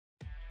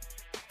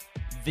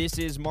This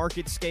is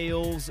Market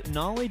Scale's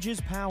Knowledge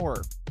is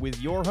Power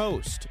with your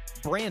host,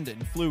 Brandon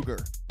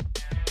Pfluger.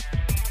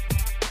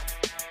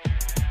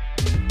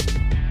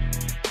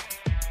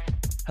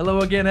 Hello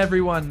again,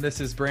 everyone. This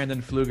is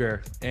Brandon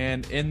Pfluger,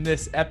 and in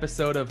this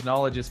episode of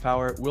Knowledge is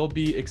Power, we'll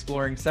be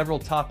exploring several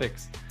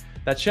topics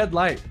that shed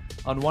light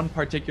on one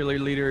particular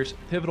leader's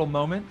pivotal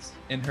moments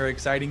in her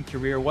exciting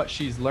career, what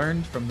she's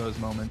learned from those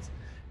moments,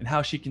 and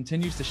how she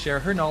continues to share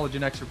her knowledge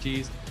and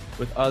expertise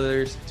with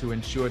others to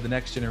ensure the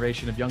next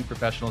generation of young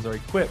professionals are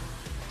equipped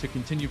to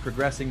continue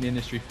progressing the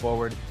industry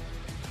forward.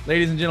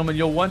 Ladies and gentlemen,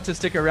 you'll want to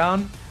stick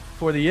around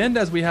for the end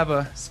as we have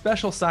a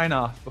special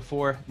sign-off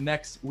before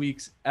next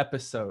week's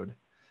episode.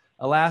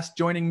 Alas,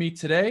 joining me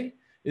today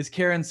is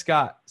Karyn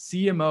Scott,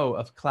 CMO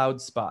of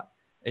Kloudspot,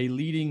 a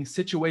leading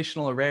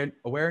situational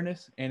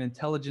awareness and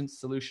intelligence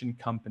solution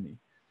company.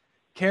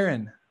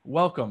 Karyn,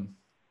 welcome.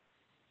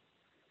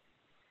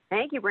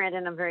 Thank you,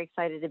 Brandon. I'm very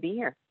excited to be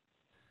here.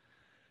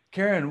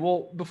 Karyn,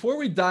 well, before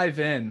we dive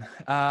in,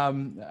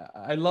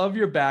 I love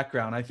your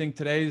background. I think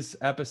today's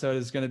episode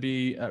is going to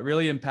be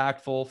really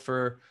impactful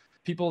for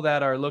people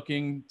that are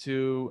looking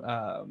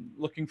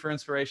for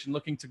inspiration,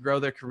 looking to grow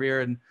their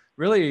career, and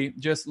really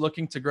just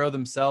looking to grow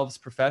themselves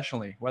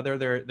professionally, whether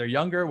they're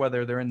younger,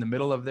 whether they're in the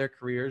middle of their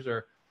careers,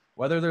 or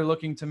whether they're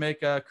looking to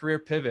make a career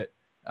pivot.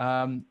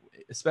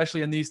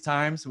 Especially in these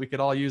times, we could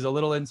all use a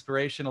little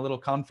inspiration, a little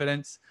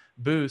confidence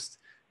boost.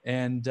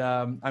 And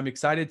I'm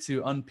excited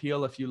to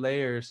unpeel a few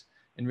layers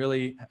and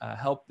really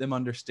help them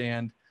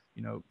understand,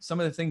 some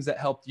of the things that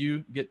helped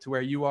you get to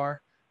where you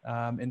are,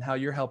 and how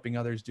you're helping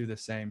others do the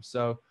same.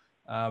 So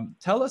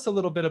tell us a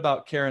little bit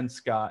about Karyn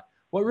Scott.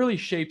 What really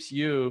shapes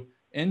you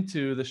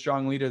into the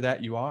strong leader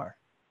that you are?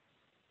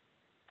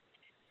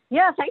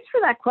 Yeah, thanks for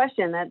that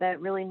question.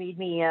 That really made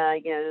me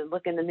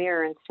look in the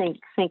mirror and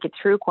think it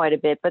through quite a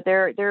bit. But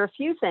there are a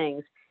few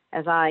things,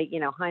 as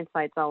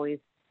hindsight's always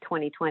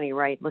 2020,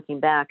 right? Looking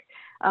back.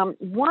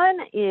 One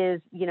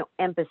is,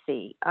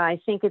 empathy. I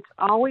think it's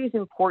always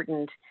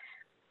important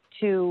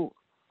to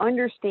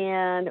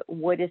understand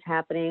what is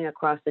happening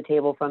across the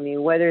table from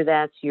you, whether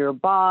that's your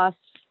boss,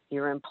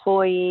 your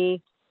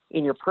employee,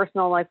 in your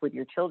personal life with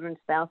your children,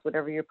 spouse,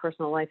 whatever your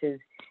personal life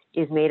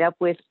is made up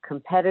with,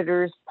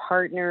 competitors,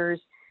 partners,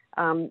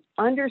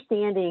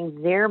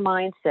 understanding their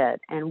mindset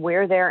and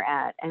where they're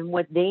at and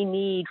what they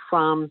need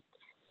from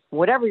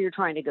whatever you're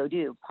trying to go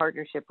do,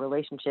 partnership,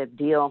 relationship,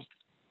 deal,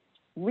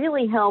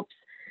 really helps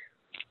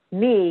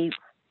me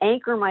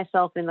anchor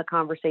myself in the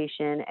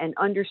conversation and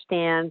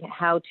understand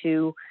how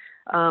to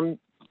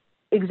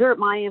exert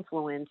my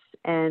influence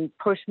and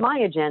push my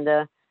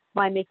agenda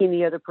by making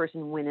the other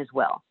person win as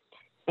well.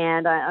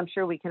 And I'm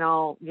sure we can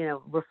all,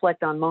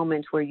 reflect on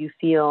moments where you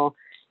feel,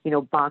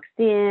 boxed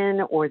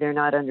in, or they're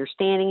not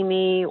understanding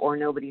me, or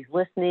nobody's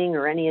listening,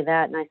 or any of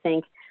that. And I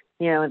think,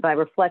 if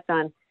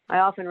I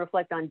often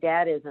reflect on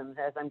dadisms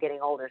as I'm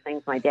getting older,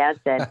 things my dad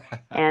said.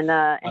 And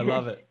I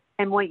love it.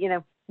 And what,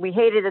 we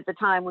hate it at the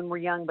time when we're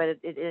young, but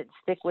it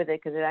stick with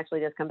it because it actually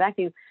does come back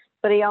to you.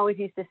 But he always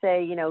used to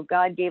say,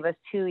 God gave us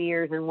 2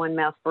 ears and 1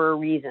 mouth for a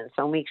reason.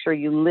 So make sure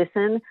you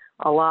listen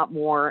a lot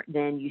more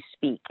than you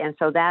speak. And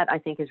so that, I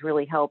think, has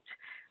really helped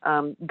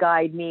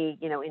guide me,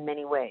 in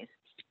many ways.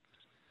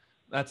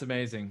 That's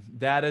amazing.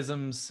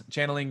 Dadisms,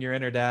 channeling your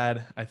inner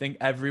dad. I think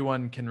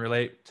everyone can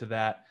relate to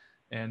that.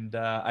 And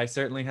I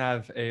certainly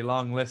have a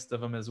long list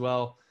of them as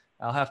well.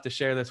 I'll have to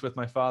share this with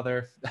my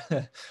father.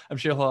 I'm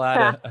sure he'll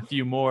add a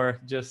few more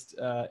just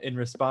in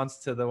response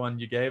to the one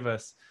you gave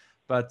us.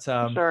 But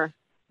sure.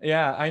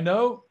 Yeah, I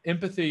know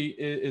empathy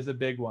is a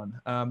big one.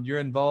 You're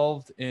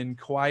involved in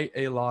quite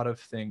a lot of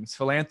things,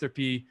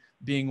 philanthropy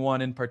being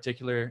one in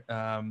particular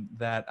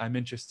that I'm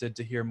interested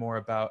to hear more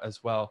about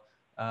as well.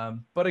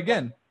 But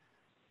again,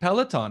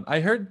 Peloton. I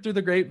heard through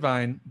the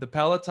grapevine, the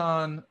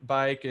Peloton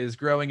bike is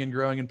growing and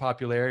growing in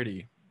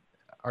popularity.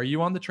 Are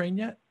you on the train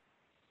yet?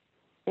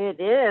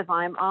 It is.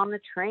 I'm on the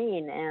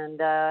train,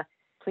 and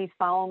please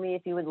follow me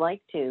if you would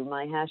like to.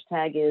 My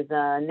hashtag is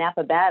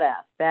Napa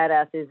Badass.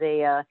 Badass is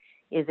a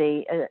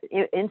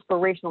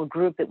inspirational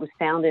group that was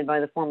founded by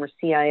the former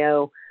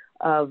CIO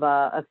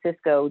of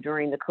Cisco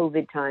during the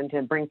COVID time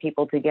to bring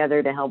people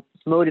together to help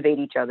motivate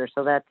each other.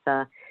 So that's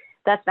the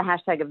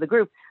hashtag of the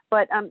group.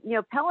 But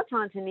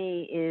Peloton to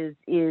me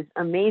is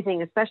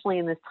amazing, especially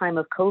in this time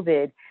of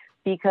COVID,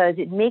 because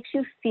it makes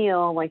you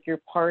feel like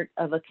you're part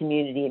of a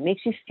community. It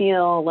makes you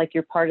feel like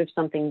you're part of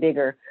something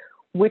bigger,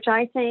 which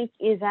I think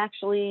is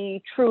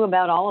actually true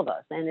about all of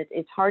us. And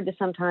it's hard to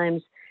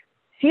sometimes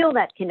feel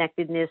that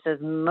connectedness as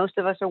most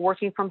of us are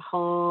working from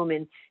home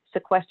and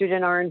sequestered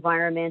in our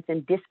environments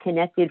and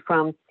disconnected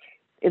from,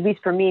 at least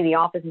for me, the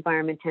office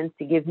environment tends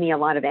to give me a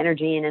lot of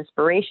energy and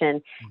inspiration.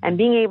 Mm-hmm. And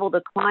being able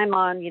to climb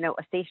on,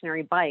 a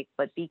stationary bike,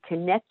 but be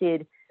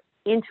connected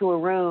into a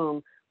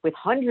room with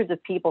hundreds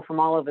of people from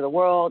all over the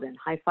world and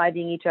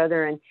high-fiving each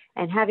other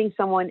and having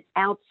someone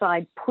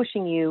outside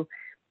pushing you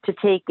to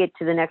take it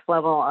to the next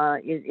level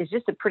is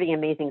just a pretty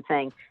amazing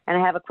thing. And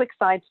I have a quick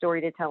side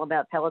story to tell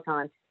about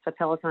Peloton. So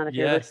Peloton, if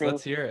you're listening. Yes,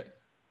 let's hear it.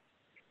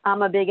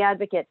 I'm a big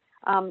advocate.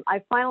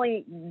 I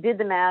finally did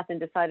the math and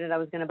decided I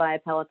was going to buy a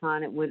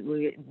Peloton. It would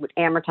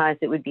amortize.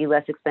 It would be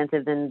less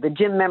expensive than the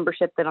gym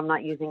membership that I'm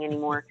not using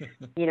anymore,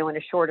 in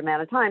a short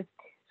amount of time.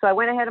 So I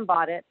went ahead and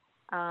bought it.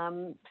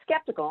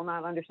 Skeptical,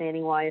 not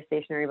understanding why a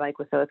stationary bike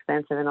was so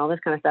expensive and all this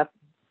kind of stuff.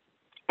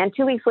 And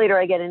 2 weeks later,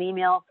 I get an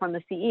email from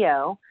the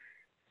CEO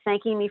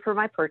thanking me for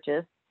my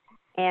purchase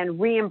and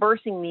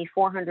reimbursing me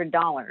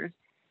 $400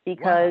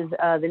 because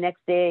the next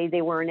day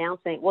they were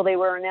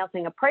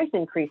announcing a price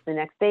increase the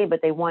next day,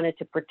 but they wanted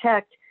to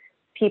protect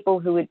people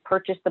who had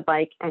purchased the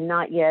bike and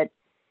not yet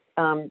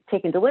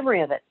taken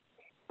delivery of it.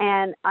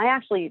 And I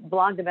actually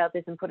blogged about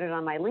this and put it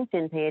on my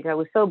LinkedIn page. I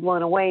was so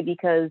blown away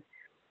because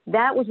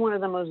that was one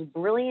of the most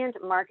brilliant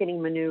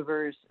marketing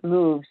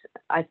moves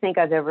I think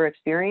I've ever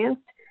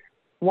experienced.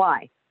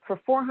 Why? For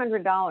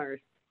 $400,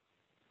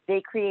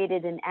 they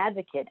created an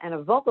advocate, and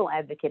a vocal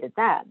advocate at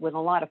that, with a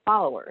lot of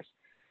followers,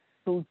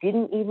 who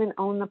didn't even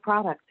own the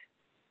product.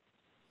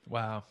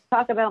 Wow.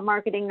 Talk about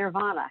marketing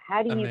nirvana.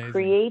 How do you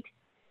create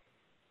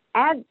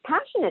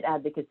passionate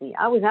advocacy?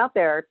 I was out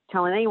there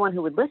telling anyone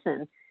who would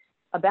listen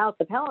about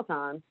the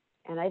Peloton,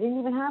 and I didn't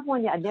even have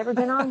one yet. I'd never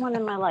been on one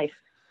in my life.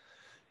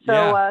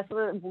 So,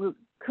 so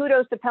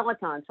kudos to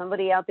Peloton.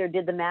 Somebody out there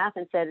did the math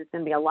and said it's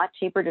going to be a lot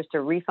cheaper just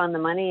to refund the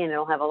money, and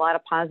it'll have a lot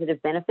of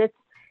positive benefits.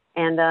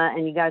 And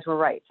you guys were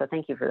right. So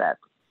thank you for that.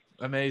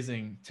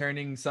 Amazing.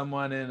 Turning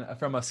someone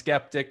from a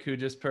skeptic who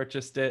just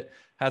purchased it,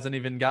 hasn't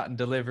even gotten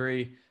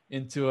delivery,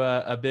 into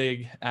a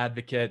big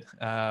advocate,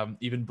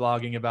 even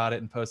blogging about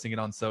it and posting it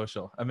on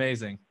social.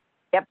 Amazing.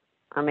 Yep.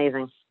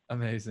 Amazing.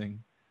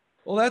 Amazing.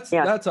 Well,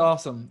 that's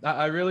awesome.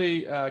 I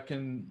really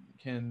can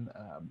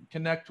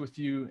connect with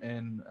you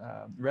and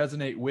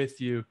resonate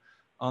with you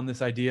on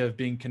this idea of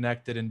being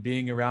connected and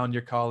being around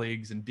your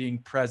colleagues and being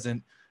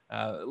present,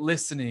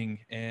 listening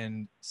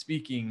and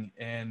speaking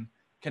and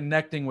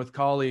connecting with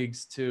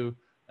colleagues to,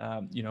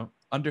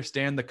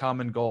 understand the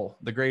common goal,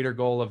 the greater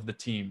goal of the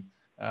team,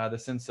 the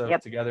sense of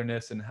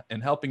togetherness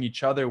and helping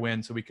each other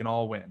win so we can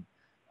all win.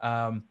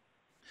 I'd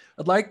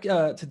like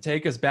to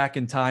take us back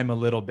in time a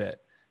little bit.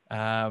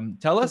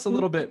 Tell us a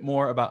little bit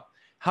more about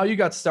how you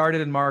got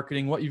started in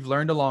marketing, what you've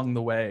learned along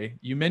the way.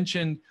 You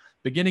mentioned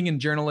beginning in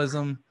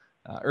journalism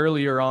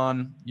earlier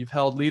on. You've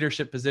held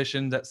leadership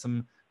positions at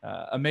some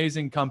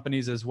amazing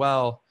companies as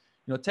well.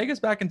 Take us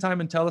back in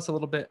time and tell us a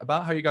little bit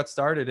about how you got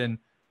started and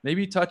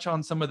maybe touch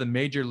on some of the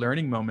major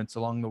learning moments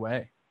along the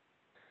way.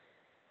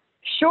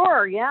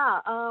 Sure. Yeah.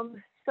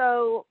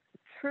 So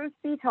truth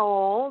be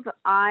told,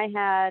 I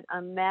had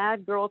a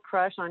mad girl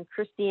crush on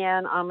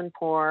Christiane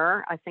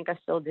Amanpour. I think I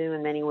still do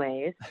in many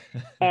ways.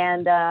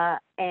 and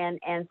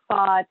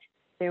thought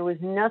there was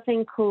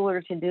nothing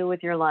cooler to do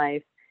with your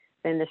life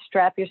than to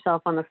strap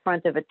yourself on the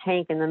front of a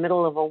tank in the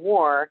middle of a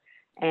war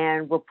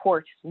and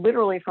report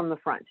literally from the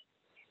front.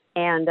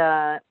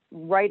 And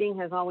writing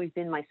has always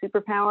been my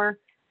superpower.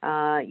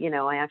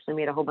 I actually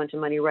made a whole bunch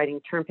of money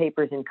writing term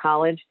papers in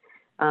college.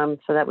 So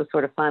that was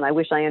sort of fun. I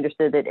wish I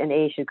understood that an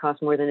A should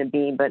cost more than a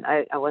B, but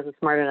I wasn't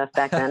smart enough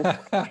back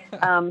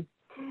then.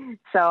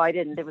 So I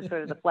didn't. It was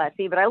sort of the flat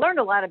fee. But I learned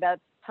a lot about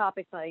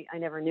topics I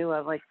never knew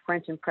of, like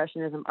French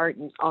Impressionism, art,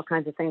 and all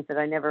kinds of things that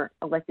I never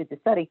elected to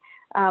study.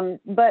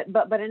 But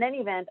in any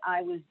event,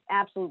 I was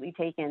absolutely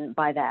taken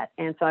by that.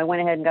 And so I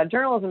went ahead and got a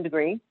journalism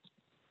degree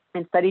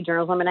and studied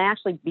journalism. And I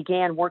actually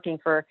began working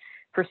for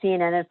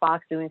CNN and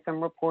Fox, doing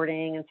some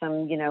reporting and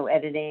some,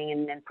 editing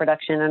and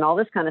production and all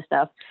this kind of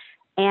stuff.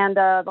 And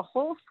the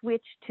whole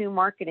switch to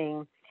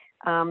marketing,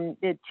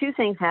 two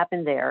things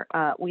happened there.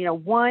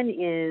 One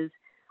is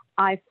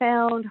I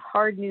found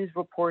hard news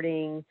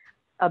reporting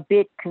a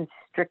bit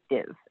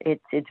constrictive.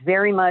 It's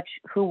very much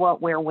who,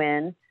 what, where,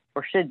 when,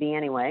 or should be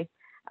anyway.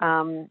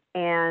 And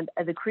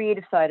the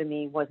creative side of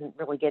me wasn't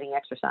really getting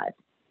exercise.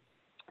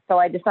 So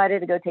I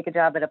decided to go take a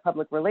job at a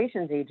public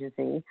relations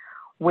agency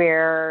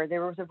where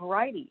there was a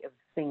variety of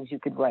things you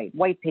could write,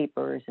 white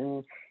papers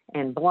and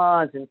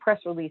blogs and press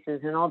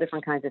releases and all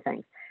different kinds of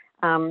things.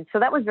 So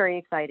that was very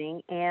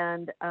exciting.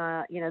 And,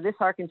 this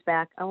harkens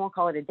back, I won't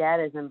call it a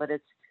dadism, but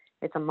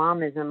it's a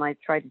momism I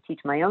tried to teach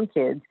my own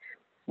kids,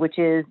 which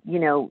is,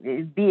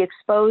 be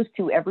exposed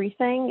to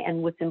everything,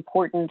 and what's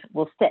important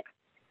will stick,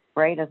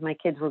 right? As my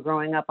kids were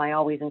growing up, I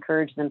always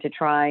encouraged them to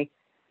try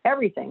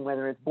everything,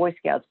 whether it's Boy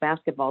Scouts,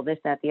 basketball, this,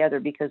 that, the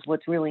other, because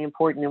what's really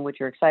important and what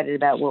you're excited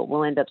about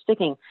will end up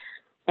sticking.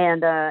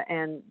 And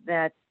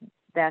that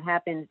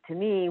happened to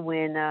me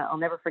when I'll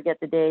never forget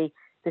the day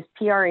this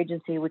PR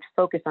agency, which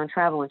focused on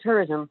travel and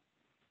tourism,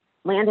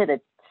 landed a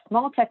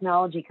small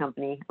technology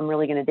company. I'm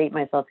really going to date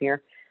myself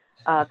here,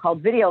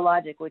 called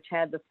VideoLogic, which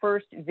had the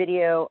first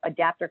video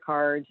adapter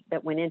cards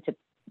that went into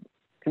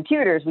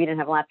computers. We didn't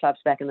have laptops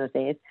back in those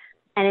days,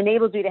 and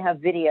enabled you to have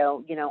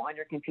video, on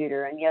your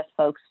computer. And yes,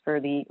 folks, for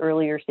the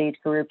earlier stage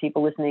career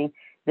people listening,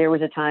 there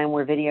was a time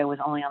where video was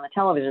only on the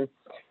television.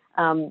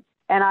 And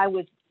I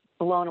was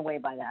blown away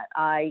by that.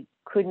 I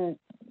couldn't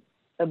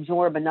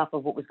absorb enough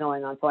of what was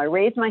going on. So I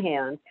raised my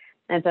hand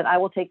and said, I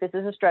will take this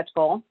as a stretch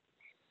goal.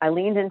 I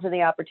leaned into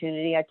the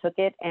opportunity. I took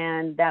it.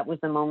 And that was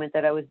the moment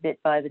that I was bit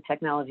by the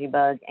technology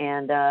bug.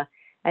 And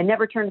and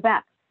never turned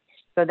back.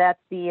 So that's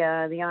the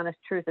honest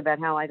truth about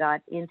how I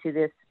got into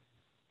this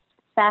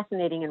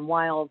fascinating and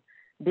wild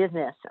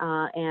business.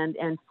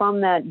 And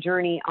from that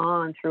journey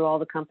on through all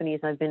the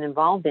companies I've been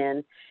involved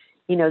in,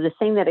 the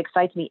thing that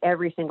excites me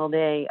every single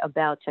day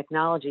about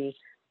technology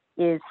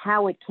is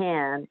how it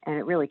can, and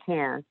it really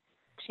can,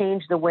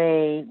 change the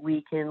way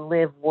we can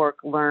live, work,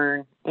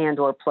 learn, and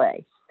or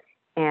play.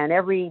 And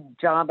every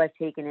job I've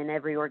taken in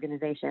every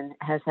organization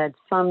has had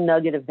some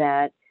nugget of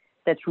that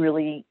that's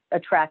really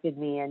attracted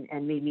me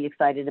and made me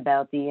excited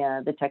about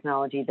the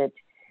technology that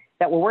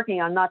we're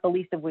working on, not the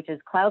least of which is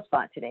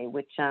Kloudspot today,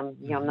 which I'm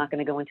not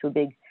going to go into a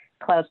big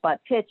Kloudspot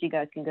pitch. You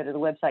guys can go to the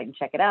website and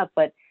check it out.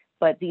 But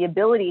the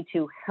ability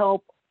to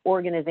help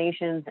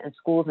organizations and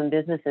schools and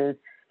businesses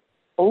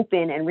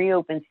open and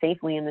reopen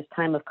safely in this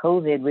time of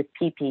COVID with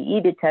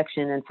PPE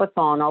detection and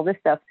footfall and all this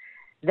stuff,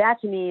 that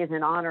to me is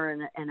an honor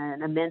and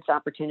an immense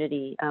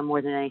opportunity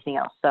more than anything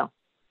else. So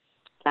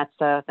that's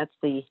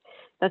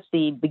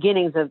the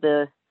beginnings of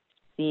the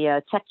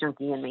tech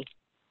junkie in me.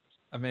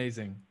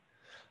 Amazing.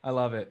 I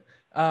love it.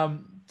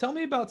 Tell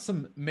me about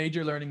some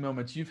major learning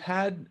moments. You've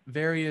had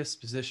various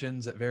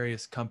positions at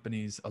various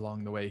companies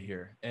along the way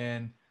here,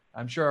 and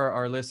I'm sure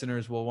our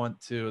listeners will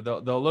want to,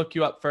 they'll look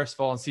you up first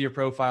of all and see your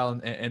profile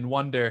and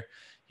wonder,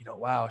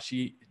 wow,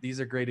 these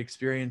are great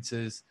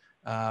experiences.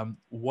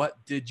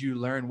 What did you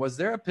learn? Was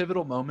there a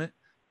pivotal moment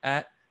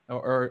at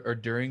or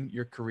during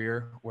your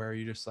career where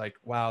you're just like,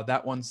 wow,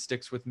 that one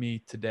sticks with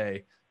me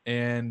today?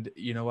 And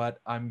you know what,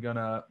 I'm going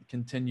to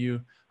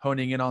continue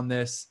honing in on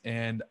this.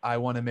 And I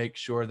want to make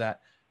sure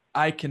that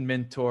I can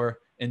mentor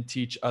and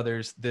teach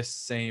others this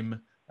same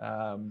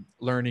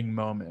learning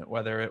moment,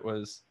 whether it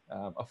was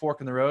a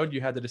fork in the road,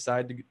 you had to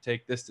decide to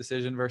take this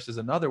decision versus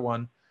another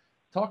one.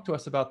 Talk to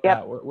us about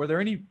that. Were there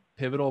any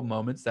pivotal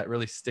moments that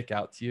really stick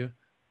out to you?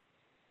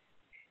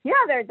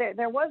 Yeah,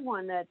 there was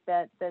one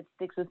that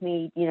sticks with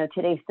me,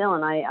 today still,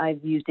 and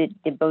I've used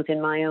it both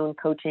in my own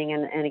coaching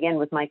and again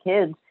with my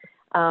kids.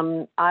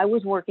 I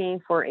was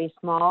working for a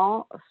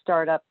small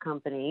startup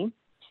company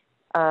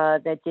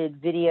that did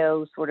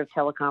video sort of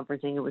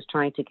teleconferencing. It was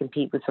trying to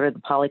compete with sort of the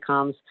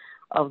Polycoms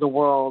of the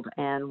world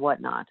and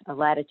whatnot,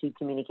 Latitude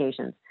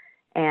Communications.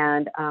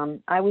 And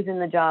I was in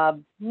the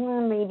job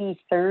maybe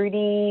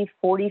 30,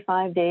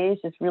 45 days,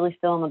 just really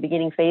still in the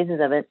beginning phases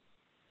of it,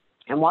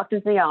 and walked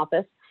into the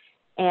office.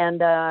 And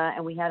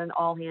we had an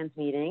all hands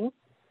meeting,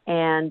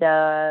 and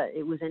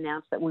it was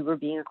announced that we were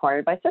being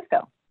acquired by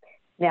Cisco.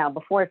 Now,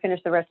 before I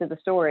finish the rest of the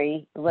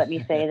story, let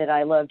me say that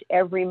I loved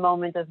every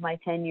moment of my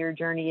 10-year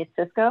journey at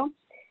Cisco.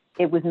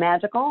 It was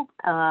magical,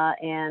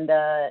 and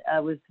I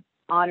was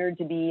honored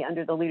to be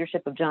under the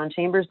leadership of John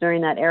Chambers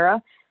during that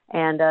era,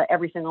 and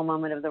every single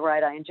moment of the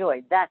ride I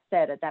enjoyed. That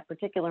said, at that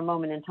particular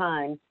moment in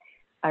time,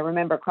 I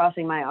remember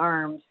crossing my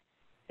arms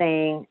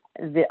saying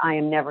that I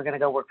am never going to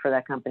go work for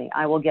that company.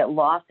 I will get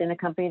lost in a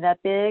company that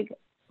big,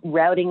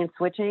 routing and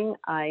switching.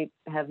 I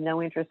have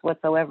no interest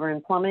whatsoever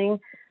in plumbing.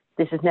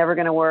 This is never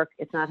going to work.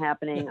 It's not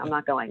happening. I'm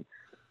not going.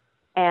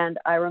 And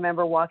I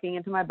remember walking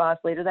into my boss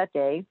later that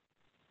day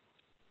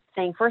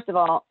saying, first of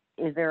all,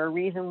 is there a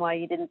reason why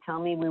you didn't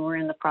tell me we were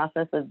in the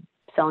process of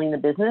selling the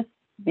business?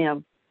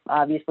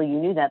 Obviously you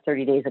knew that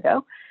 30 days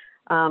ago.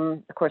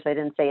 Of course, I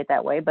didn't say it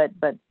that way, but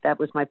that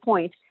was my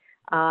point.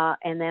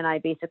 And then I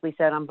basically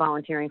said, I'm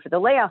volunteering for the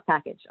layoff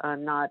package.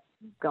 I'm not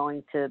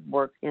going to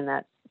work in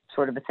that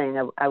sort of a thing.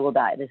 I will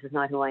die. This is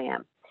not who I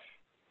am.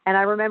 And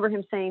I remember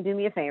him saying, do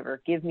me a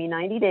favor, give me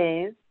 90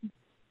 days,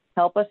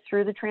 help us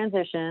through the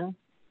transition.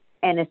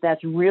 And if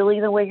that's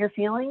really the way you're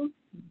feeling,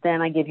 then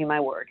I give you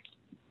my word.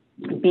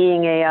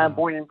 Being a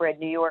born and bred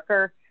New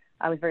Yorker,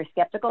 I was very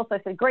skeptical. So I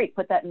said, great,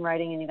 put that in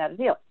writing and you got a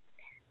deal.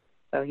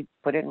 So he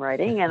put it in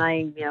writing and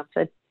I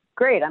said,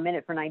 great, I'm in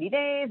it for 90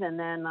 days and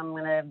then I'm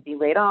going to be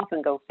laid off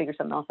and go figure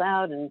something else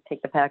out and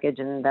take the package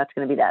and that's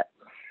going to be that.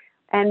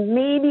 And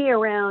maybe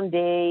around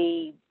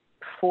day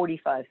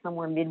 45,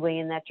 somewhere midway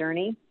in that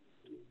journey,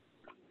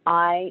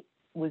 I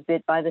was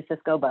bit by the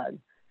Cisco bug.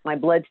 My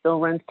blood still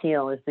runs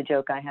teal is the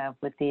joke I have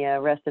with the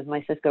rest of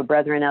my Cisco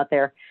brethren out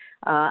there.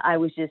 I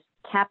was just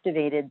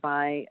captivated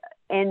by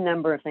n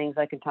number of things.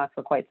 I could talk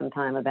for quite some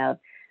time about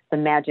the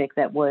magic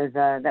that was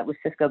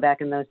Cisco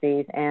back in those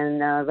days, and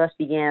thus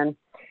began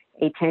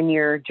a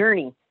 10-year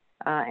journey.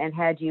 And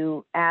had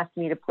you asked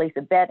me to place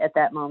a bet at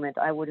that moment,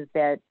 I would have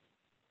bet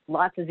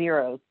lots of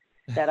zeros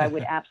that I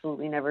would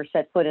absolutely never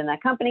set foot in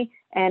that company.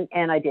 And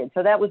I did.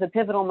 So that was a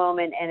pivotal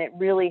moment. And it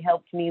really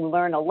helped me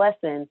learn a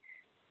lesson,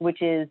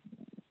 which is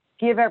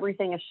give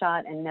everything a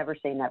shot and never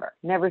say never.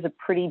 Never is a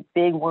pretty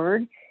big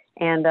word.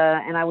 And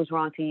I was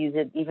wrong to use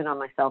it even on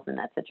myself in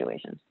that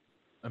situation.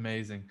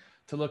 Amazing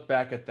to look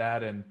back at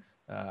that. And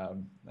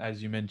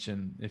as you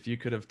mentioned, if you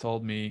could have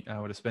told me, I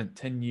would have spent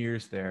 10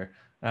 years there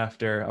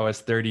after I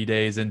was 30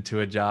 days into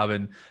a job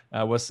and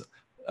I was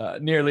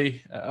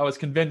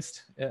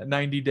convinced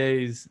 90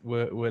 days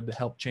would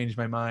help change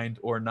my mind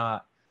or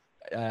not.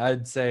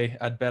 I'd say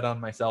I'd bet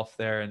on myself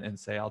there and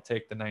say, I'll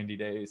take the 90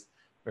 days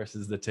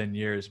versus the 10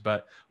 years,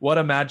 but what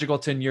a magical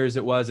 10 years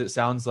it was. It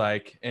sounds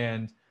like,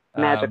 and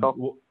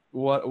magical.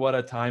 what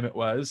a time it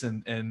was.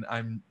 And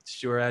I'm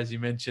sure, as you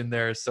mentioned,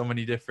 there are so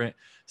many different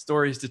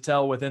stories to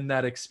tell within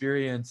that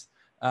experience.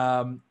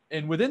 And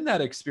within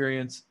that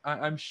experience,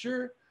 I'm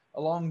sure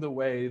along the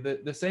way,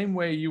 the same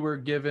way you were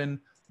given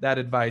that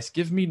advice,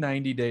 give me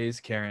 90 days,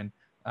 Karyn.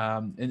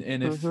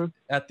 And if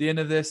at the end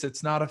of this,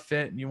 it's not a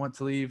fit and you want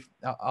to leave,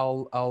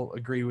 I'll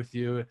agree with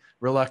you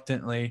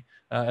reluctantly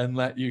and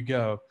let you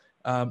go.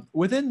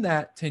 Within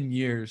that 10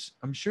 years,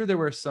 I'm sure there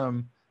were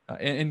some,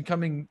 in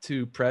coming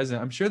to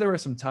present, I'm sure there were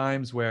some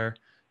times where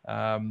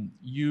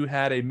you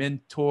had a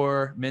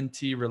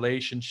mentor-mentee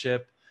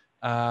relationship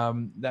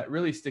that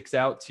really sticks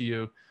out to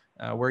you,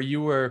 where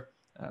you were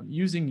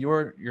using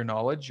your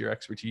knowledge, your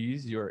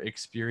expertise, your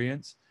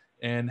experience,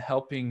 and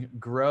helping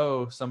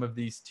grow some of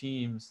these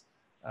teams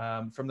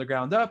from the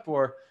ground up,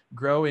 or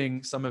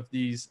growing some of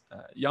these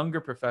younger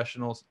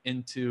professionals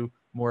into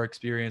more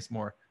experienced,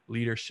 more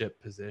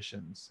leadership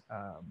positions.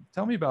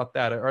 Tell me about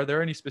that. Are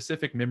there any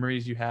specific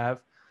memories you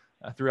have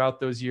throughout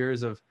those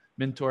years of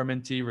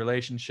mentor-mentee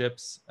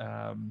relationships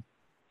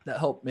that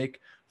help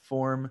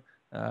inform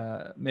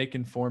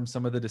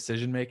some of the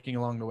decision-making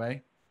along the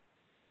way?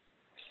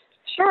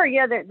 Sure.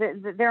 Yeah,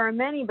 there are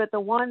many, but the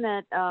one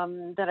that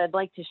I'd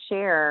like to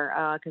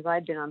share, because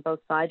I've been on both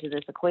sides of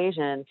this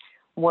equation,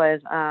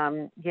 was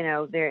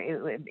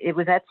it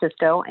was at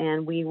Cisco,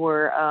 and we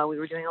were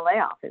doing a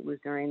layoff. It was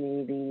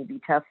during the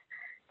tough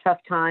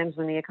times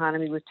when the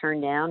economy was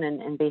turned down,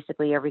 and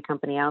basically every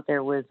company out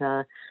there was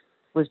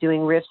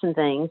doing rifts and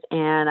things.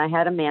 And I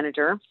had a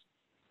manager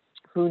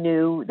who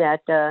knew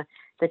that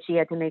she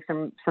had to make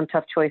some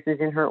tough choices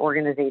in her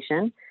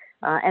organization.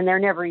 And they're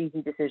never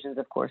easy decisions,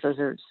 of course. Those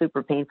are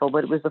super painful,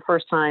 but it was the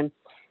first time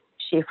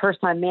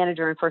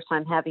manager and first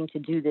time having to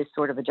do this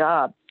sort of a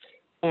job.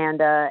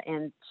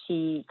 And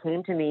she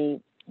came to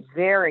me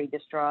very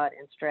distraught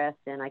and stressed,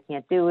 and I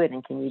can't do it,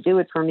 and can you do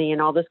it for me,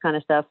 and all this kind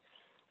of stuff.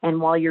 And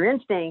while your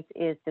instinct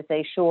is to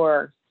say,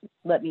 sure,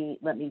 let me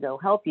go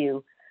help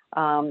you,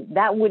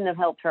 that wouldn't have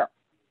helped her,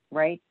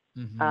 right?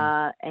 Mm-hmm.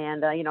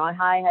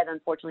 I had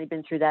unfortunately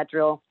been through that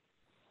drill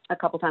a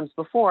couple times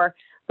before,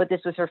 but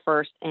this was her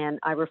first, and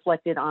I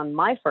reflected on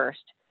my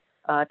first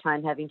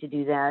time having to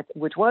do that,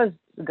 which was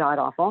god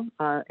awful.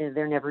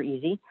 They're never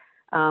easy,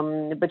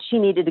 but she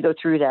needed to go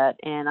through that,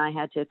 and I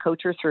had to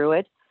coach her through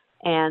it.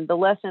 And the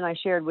lesson I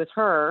shared with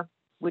her,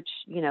 which,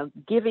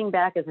 giving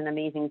back is an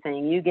amazing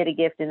thing. You get a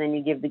gift and then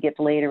you give the gift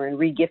later, and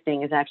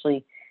re-gifting is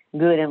actually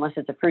good unless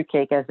it's a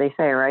fruitcake, as they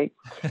say, right?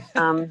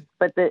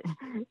 But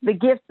the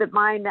gift that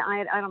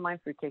I don't mind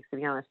fruitcakes, to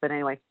be honest, but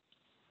anyway,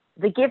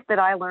 the gift that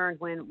I learned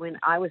when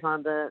I was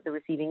on the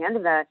receiving end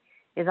of that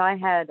is I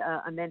had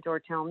a mentor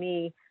tell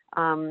me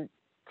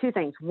two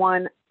things.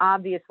 One,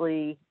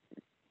 obviously,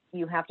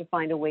 you have to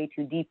find a way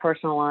to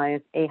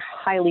depersonalize a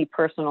highly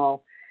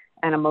personal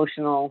and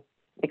emotional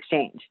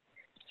exchange.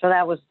 So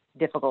that was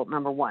difficult,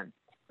 number one.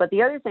 But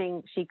the other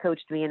thing she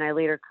coached me, and I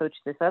later coached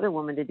this other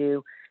woman to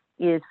do,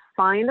 is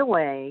find a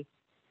way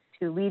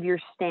to leave your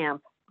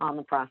stamp on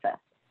the process.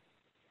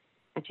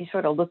 And she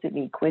sort of looked at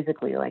me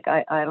quizzically, like,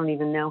 I don't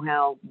even know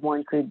how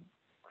one could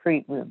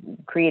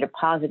create a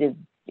positive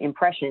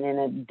impression in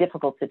a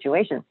difficult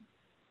situation.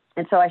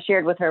 And so I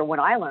shared with her what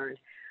I learned.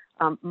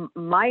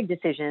 My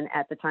decision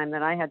at the time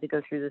that I had to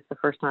go through this the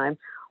first time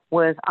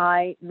was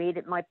I made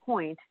it my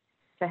point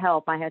to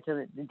help. I had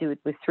to do it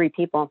with 3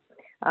 people.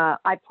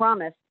 I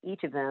promised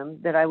each of them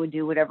that I would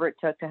do whatever it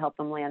took to help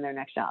them land their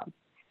next job.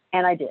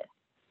 And I did.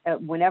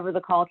 Whenever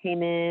the call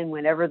came in,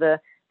 whenever the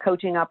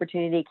coaching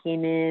opportunity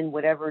came in,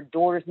 whatever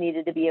doors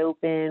needed to be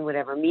open,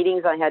 whatever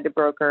meetings I had to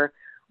broker,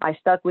 I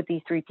stuck with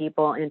these 3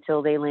 people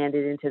until they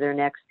landed into their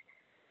next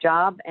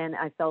job. And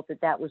I felt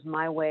that that was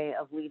my way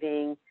of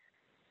leaving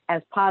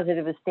as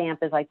positive a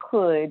stamp as I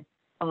could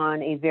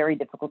on a very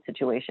difficult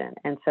situation.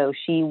 And so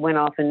she went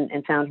off and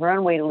found her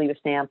own way to leave a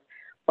stamp,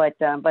 but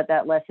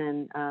that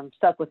lesson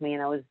stuck with me,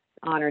 and I was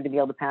honored to be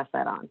able to pass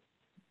that on.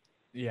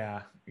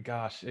 Yeah,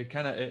 gosh,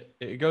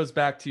 it goes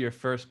back to your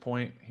first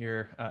point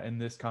here in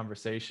this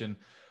conversation.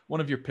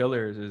 One of your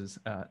pillars is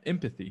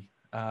empathy,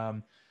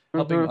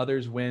 helping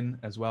others win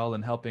as well,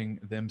 and helping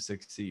them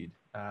succeed.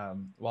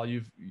 While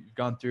you've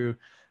gone through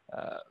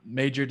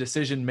major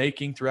decision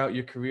making throughout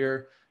your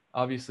career,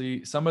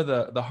 obviously some of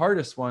the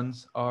hardest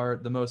ones are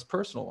the most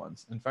personal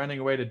ones, and finding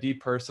a way to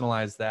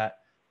depersonalize that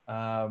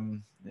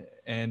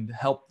and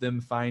help them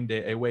find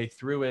a way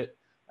through it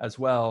as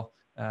well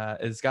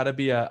has got to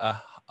be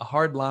a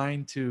hard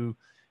line to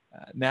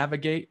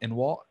navigate and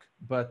walk.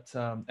 But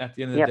at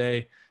the end of the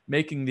day,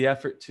 making the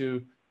effort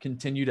to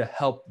continue to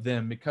help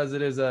them, because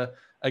it is a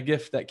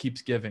gift that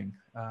keeps giving.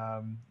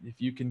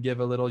 If you can give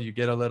a little, you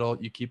get a little,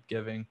 you keep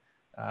giving.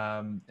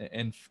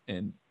 And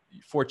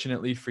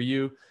fortunately for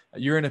you,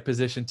 you're in a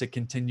position to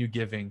continue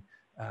giving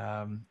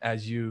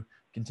as you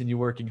continue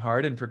working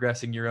hard and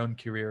progressing your own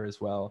career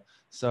as well.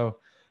 So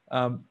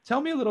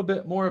tell me a little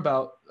bit more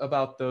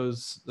about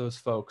those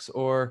folks,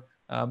 or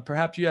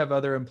perhaps you have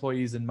other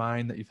employees in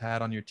mind that you've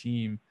had on your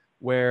team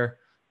where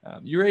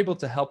you're able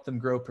to help them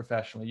grow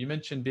professionally. You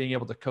mentioned being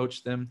able to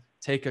coach them,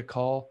 take a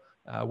call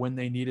when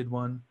they needed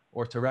one,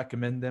 or to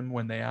recommend them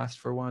when they asked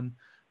for one.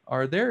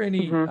 Are there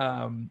any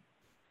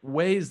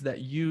ways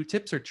that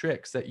tips or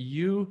tricks that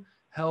you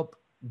help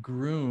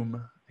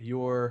groom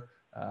your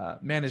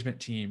management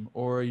team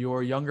or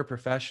your younger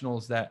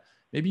professionals that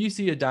maybe you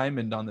see a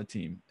diamond on the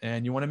team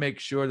and you want to make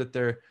sure that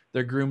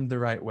they're groomed the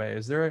right way?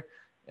 Is there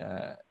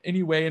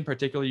any way in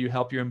particular you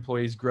help your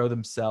employees grow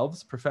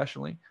themselves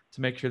professionally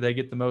to make sure they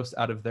get the most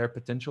out of their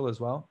potential as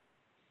well?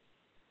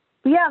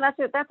 Yeah,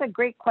 that's a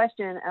great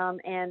question.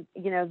 And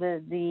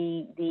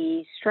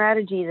the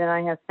strategy that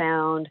I have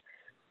found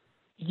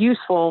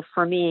useful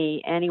for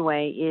me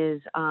anyway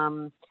is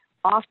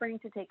offering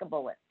to take a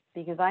bullet,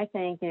 because I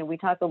think, we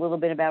talk a little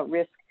bit about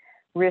risk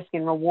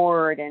and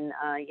reward, and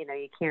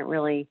you can't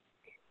really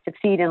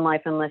succeed in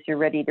life unless you're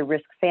ready to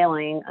risk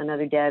failing.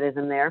 Another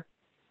dadism there,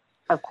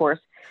 of course.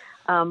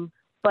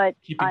 But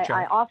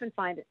I often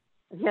find it.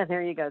 Yeah,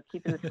 there you go.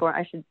 Keeping the score.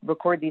 I should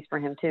record these for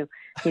him too.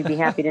 He'd be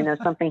happy to know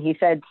something he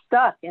said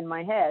stuck in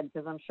my head,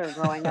 because I'm sure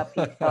growing up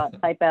he thought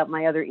type out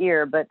my other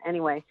ear. But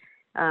anyway,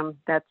 I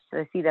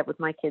see that with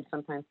my kids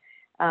sometimes.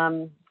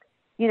 But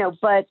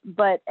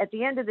at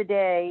the end of the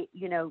day,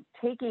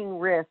 taking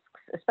risks,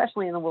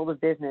 especially in the world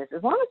of business,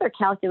 as long as they're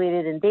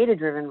calculated and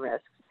data-driven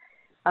risks,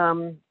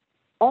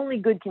 only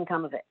good can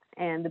come of it.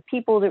 And the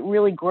people that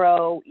really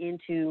grow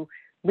into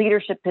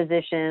leadership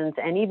positions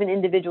and even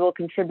individual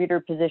contributor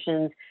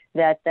positions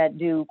that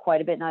do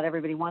quite a bit. Not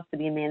everybody wants to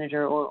be a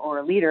manager or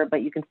a leader,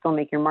 but you can still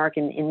make your mark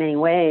in many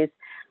ways,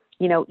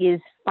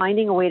 is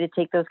finding a way to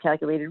take those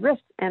calculated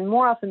risks. And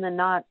more often than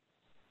not,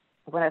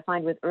 what I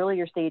find with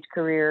earlier stage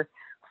career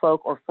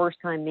folk or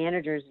first-time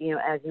managers,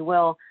 as you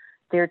will,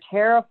 they're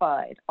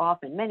terrified,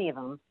 often, many of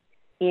them,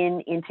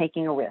 in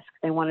taking a risk.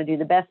 They want to do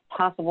the best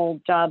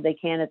possible job they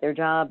can at their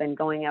job, and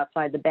going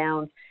outside the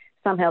bounds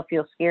somehow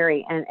feels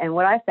scary. And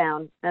what I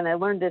found, and I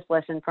learned this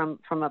lesson from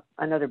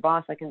another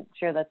boss, I can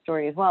share that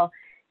story as well,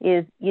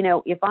 is,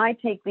 if I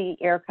take the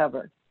air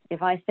cover,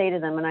 if I say to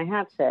them, and I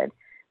have said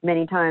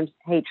many times,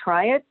 hey,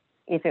 try it.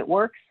 If it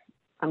works,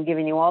 I'm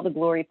giving you all the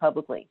glory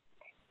publicly.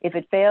 If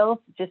it fails,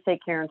 just say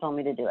Karyn told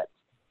me to do it.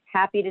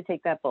 Happy to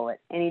take that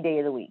bullet any day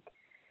of the week.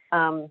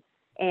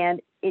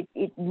 And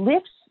it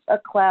lifts a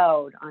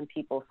cloud on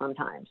people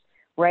sometimes,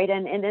 right?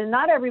 And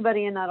not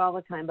everybody and not all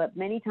the time, but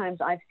many times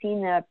I've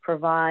seen that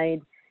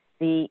provide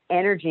the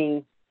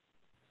energy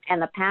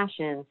and the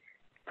passion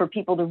for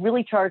people to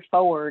really charge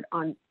forward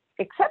on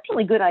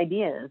exceptionally good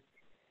ideas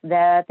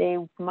that they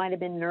might have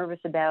been nervous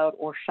about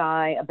or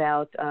shy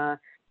about,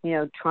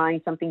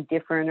 trying something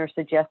different or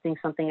suggesting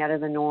something out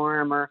of the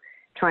norm or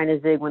trying to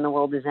zig when the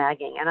world is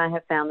zagging. And I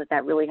have found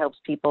that really helps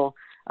people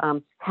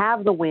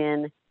have the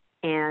win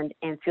and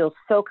feel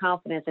so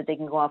confident that they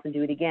can go off and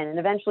do it again. And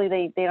eventually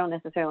they don't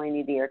necessarily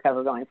need the air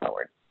cover going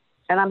forward.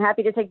 And I'm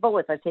happy to take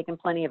bullets. I've taken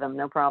plenty of them,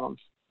 no problem.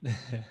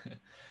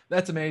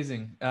 That's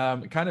amazing.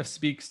 It kind of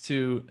speaks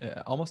to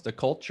almost a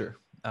culture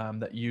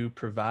that you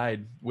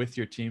provide with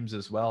your teams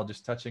as well.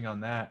 Just touching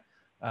on that,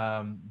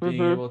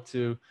 being able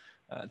to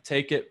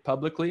take it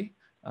publicly,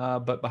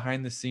 but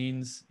behind the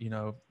scenes,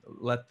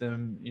 let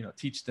them,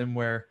 teach them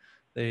where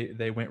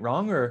they went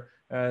wrong, or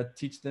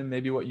teach them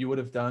maybe what you would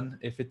have done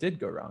if it did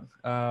go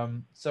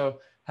wrong. So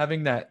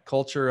having that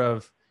culture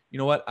of,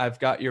 I've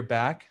got your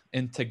back,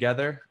 and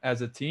together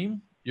as a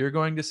team, you're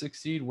going to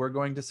succeed, we're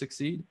going to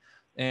succeed.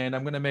 And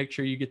I'm going to make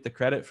sure you get the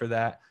credit for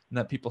that and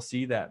that people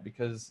see that,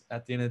 because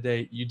at the end of the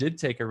day, you did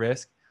take a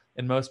risk,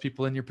 and most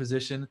people in your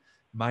position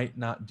might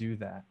not do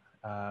that.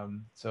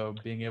 So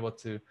being able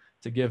to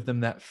give them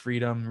that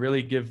freedom,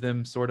 really give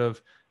them sort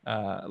of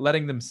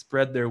letting them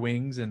spread their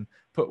wings and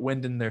put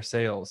wind in their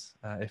sails,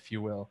 if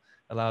you will,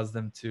 allows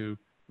them to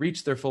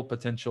reach their full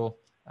potential.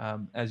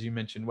 As you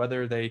mentioned,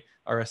 whether they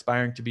are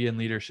aspiring to be in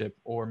leadership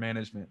or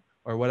management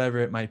or whatever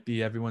it might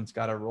be, everyone's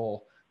got a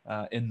role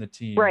in the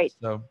team. Right.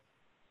 So,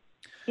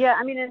 yeah,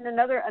 I mean, and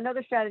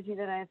another strategy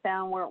that I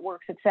found where it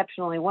works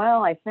exceptionally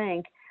well, I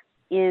think,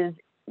 is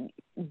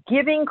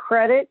giving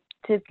credit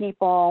to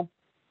people,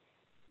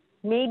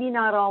 maybe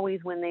not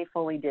always when they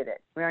fully did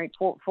it, right?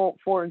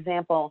 For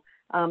example,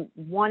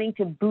 wanting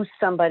to boost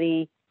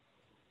somebody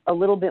a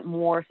little bit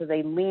more so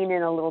they lean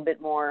in a little bit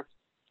more.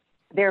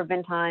 There have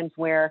been times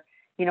where,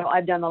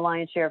 I've done the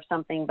lion's share of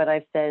something, but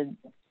I've said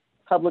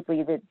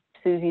publicly that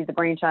Susie's the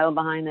brainchild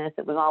behind this.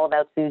 It was all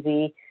about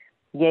Susie.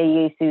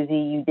 Yay, Susie,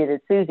 you did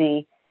it,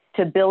 Susie,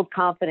 to build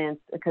confidence,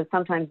 because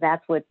sometimes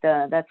that's what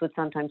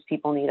sometimes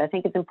people need. I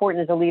think it's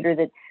important as a leader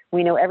that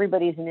we know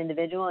everybody's an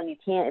individual, and if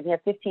you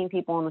have 15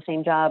 people on the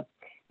same job,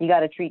 you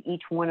got to treat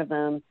each one of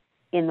them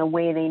in the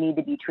way they need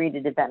to be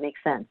treated, if that makes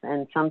sense.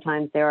 And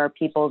sometimes there are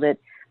people that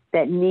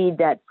need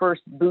that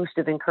first boost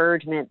of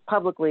encouragement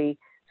publicly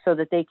so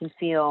that they can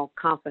feel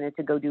confident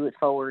to go do it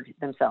forward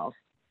themselves.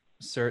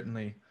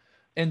 Certainly.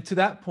 And to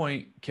that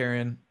point,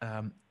 Karyn,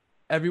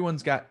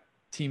 everyone's got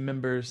team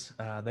members.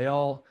 They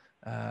all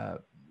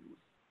have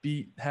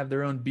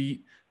their own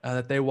beat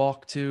that they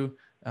walk to.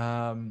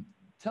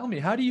 Tell me,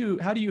 how do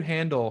you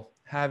handle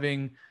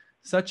having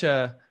such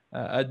a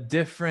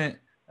different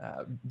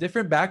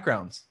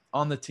backgrounds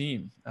on the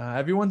team?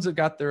 Everyone's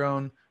got their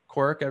own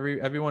quirk.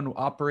 Everyone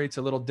operates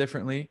a little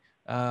differently.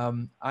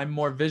 I'm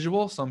more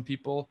visual. Some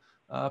people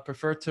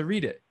prefer to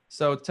read it.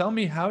 So tell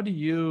me, how do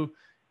you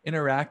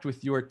interact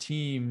with your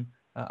team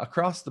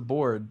across the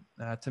board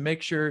to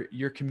make sure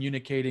you're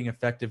communicating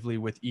effectively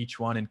with each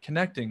one and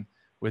connecting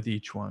with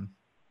each one?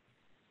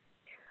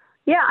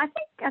 Yeah, I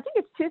think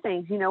it's two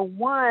things.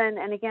 One,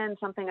 and again,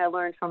 something I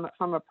learned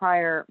from a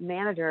prior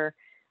manager,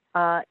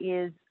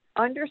 is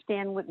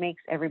understand what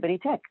makes everybody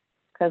tick.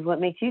 Because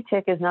what makes you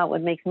tick is not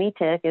what makes me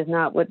tick, is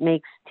not what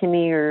makes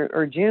Timmy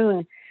or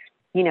June,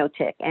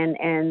 tick.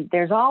 And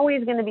there's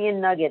always going to be a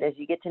nugget as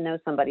you get to know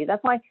somebody.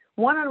 That's why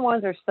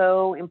one-on-ones are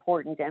so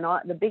important. And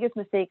the biggest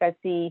mistake I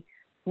see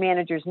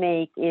managers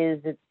make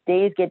is that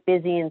days get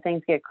busy and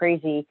things get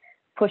crazy,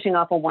 pushing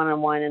off a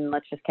one-on-one and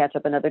let's just catch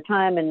up another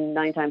time. And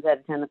 9 times out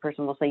of 10, the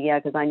person will say, yeah,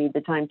 because I need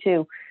the time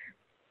too.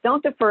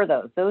 Don't defer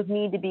those. Those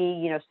need to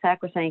be,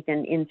 sacrosanct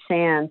and in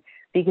sand,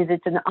 because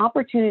it's an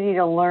opportunity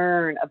to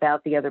learn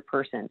about the other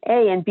person,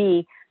 A, and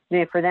B,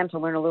 for them to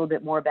learn a little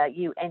bit more about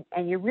you.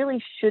 And you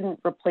really shouldn't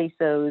replace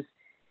those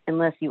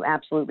unless you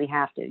absolutely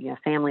have to,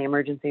 family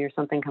emergency or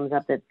something comes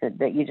up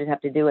that you just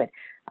have to do it.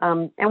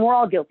 And we're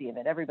all guilty of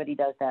it. Everybody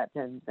does that.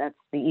 And that's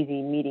the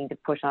easy meeting to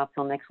push off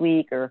till next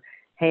week, or,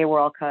 hey, we're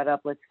all caught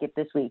up, let's skip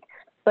this week.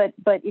 But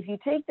if you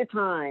take the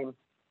time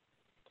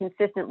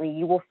consistently,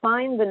 you will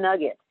find the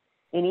nugget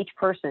in each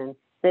person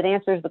that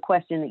answers the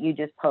question that you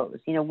just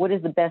posed. What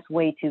is the best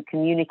way to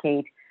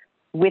communicate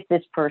with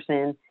this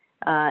person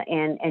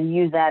and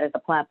use that as a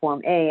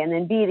platform, A. And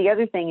then B, the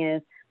other thing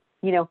is,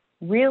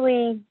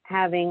 really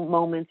having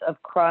moments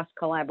of cross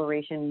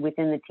collaboration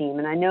within the team.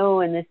 And I know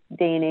in this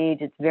day and age,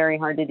 it's very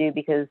hard to do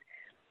because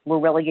we're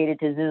relegated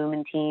to Zoom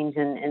and Teams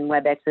and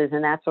WebExes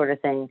and that sort of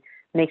thing.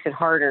 Makes it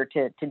harder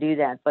to do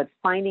that. But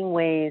finding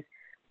ways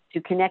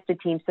to connect the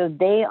team so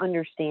they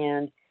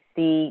understand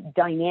the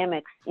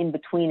dynamics in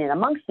between and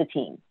amongst the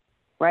team,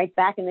 right?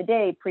 Back in the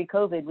day,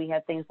 pre-COVID, we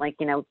had things like,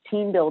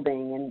 team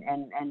building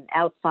and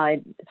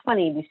outside. It's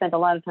funny, we spent a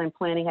lot of time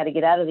planning how to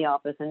get out of the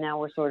office, and now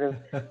we're sort of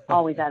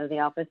always out of the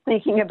office,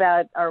 thinking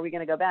about, are we going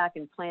to go back,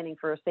 and planning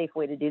for a safe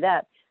way to do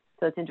that.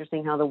 So it's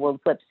interesting how the world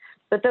flips.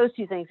 But those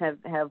two things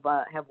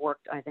have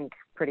worked, I think,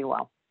 pretty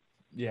well.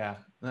 Yeah,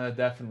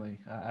 definitely.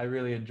 I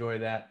really enjoy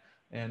that.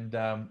 And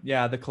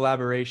the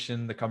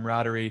collaboration, the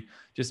camaraderie,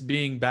 just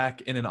being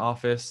back in an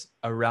office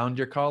around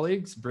your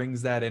colleagues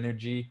brings that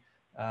energy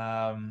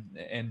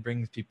and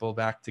brings people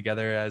back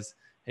together as,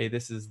 hey,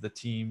 this is the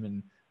team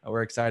and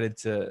we're excited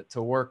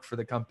to work for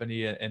the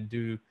company and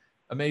do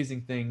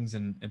amazing things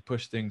and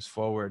push things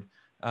forward.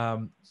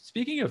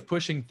 Speaking of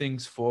pushing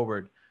things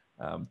forward,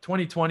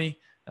 2020,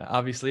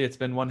 obviously, it's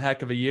been one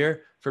heck of a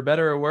year, for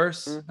better or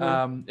worse,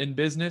 in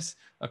business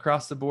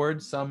across the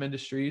board. Some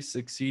industries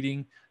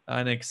succeeding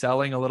and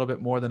excelling a little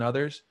bit more than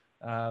others.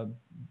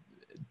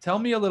 Tell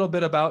me a little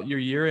bit about your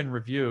year in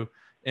review,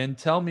 and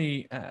tell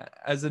me,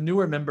 as a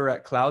newer member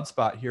at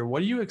Kloudspot here,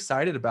 what are you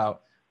excited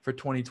about for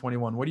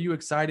 2021? What are you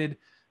excited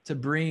to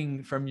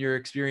bring from your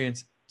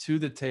experience to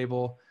the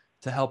table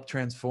to help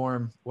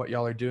transform what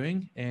y'all are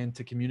doing and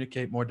to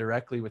communicate more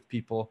directly with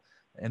people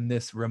in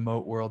this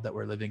remote world that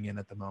we're living in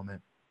at the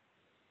moment?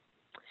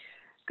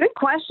 Good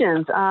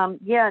questions.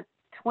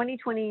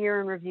 2020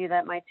 year in review,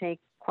 that might take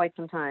quite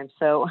some time.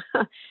 So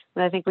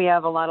I think we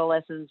have a lot of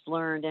lessons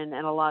learned and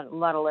a lot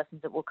of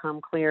lessons that will come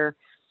clear,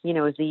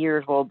 as the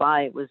years roll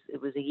by. It was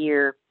a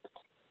year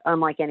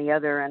unlike any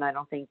other, and I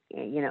don't think,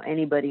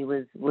 anybody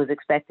was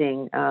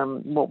expecting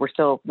what we're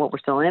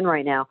still in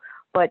right now.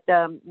 But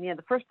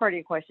the first part of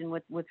your question,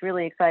 what's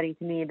really exciting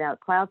to me about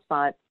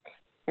Kloudspot,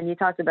 and you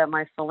talked about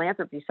my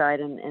philanthropy side,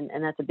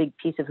 and that's a big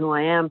piece of who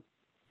I am.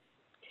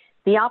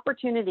 The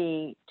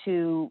opportunity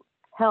to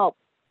help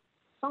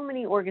so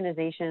many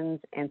organizations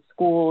and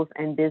schools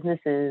and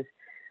businesses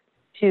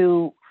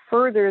to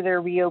further their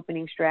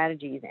reopening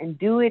strategies and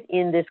do it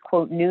in this,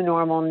 quote, new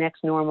normal,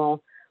 next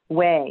normal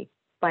way,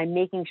 by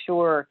making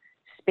sure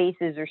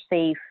spaces are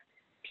safe,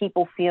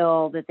 people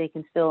feel that they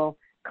can still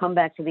come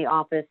back to the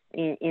office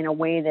in a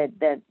way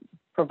that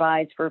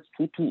provides for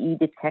PPE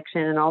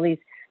detection and all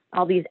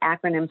these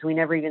acronyms we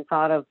never even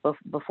thought of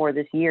before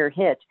this year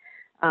hit,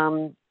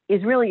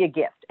 is really a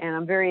gift. And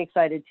I'm very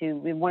excited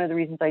one of the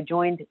reasons I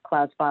joined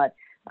Kloudspot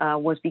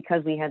was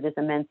because we had this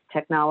immense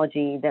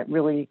technology that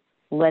really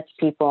lets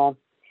people,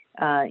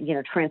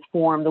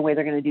 transform the way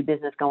they're going to do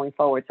business going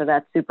forward. So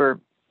that's super,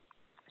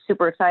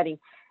 super exciting.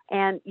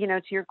 And,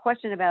 to your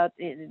question about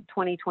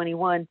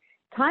 2021,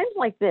 times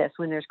like this,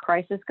 when there's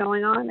crisis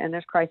going on, and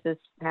there's crisis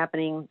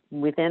happening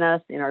within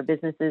us, in our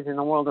businesses, in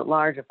the world at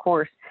large, of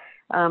course,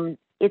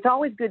 it's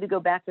always good to go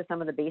back to some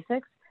of the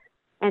basics.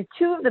 And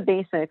two of the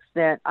basics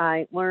that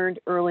I learned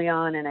early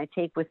on and I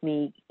take with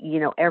me,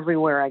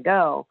 everywhere I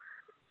go,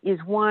 is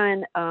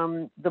one,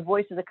 the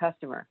voice of the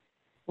customer.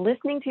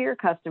 Listening to your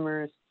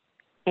customers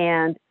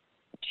and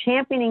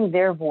championing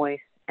their voice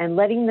and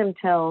letting them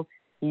tell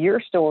your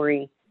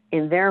story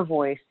in their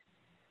voice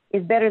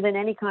is better than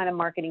any kind of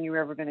marketing you're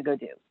ever going to go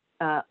do.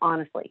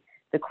 Honestly,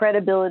 the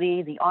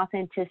credibility, the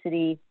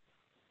authenticity,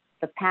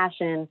 the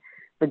passion,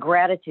 the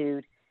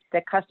gratitude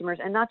that customers,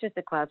 and not just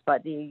at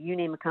Kloudspot, you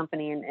name a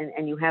company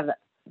and you have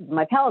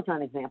my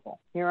Peloton example.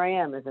 Here I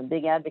am as a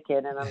big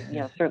advocate, and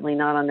I'm certainly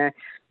not on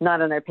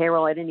their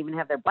payroll. I didn't even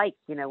have their bike,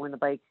 when the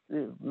bike,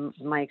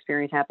 my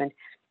experience happened.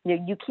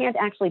 You can't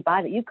actually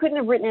buy that. You couldn't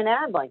have written an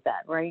ad like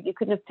that, right? You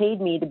couldn't have paid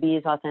me to be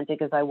as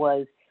authentic as I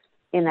was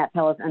in that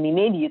Peloton. I mean,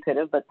 maybe you could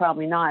have, but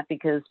probably not,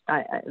 because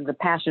the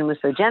passion was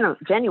so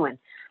genuine.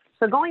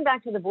 So going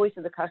back to the voice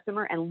of the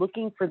customer and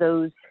looking for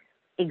those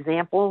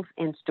examples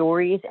and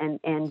stories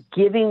and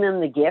giving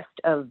them the gift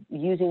of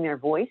using their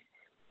voice.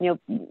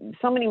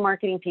 So many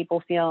marketing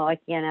people feel I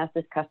can't ask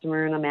this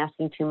customer and I'm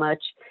asking too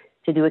much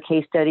to do a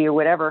case study or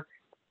whatever.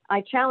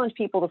 I challenge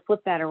people to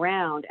flip that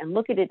around and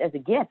look at it as a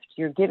gift.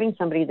 You're giving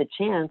somebody the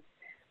chance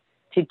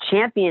to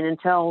champion and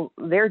tell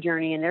their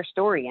journey and their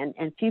story.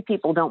 And few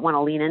people don't want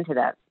to lean into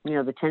that,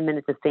 the 10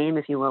 minutes of fame,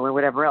 if you will, or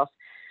whatever else.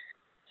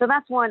 So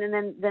that's one.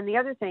 And then the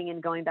other thing,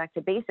 and going back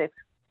to basics,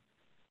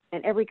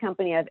 and every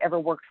company I've ever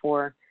worked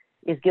for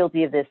is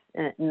guilty of this.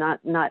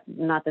 Not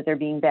that they're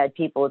being bad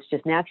people. It's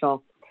just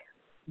natural.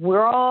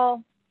 We're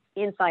all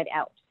inside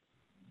out.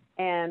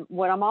 And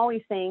what I'm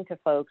always saying to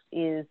folks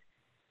is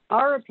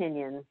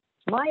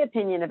my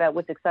opinion about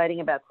what's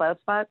exciting about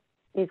Kloudspot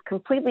is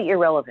completely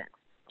irrelevant.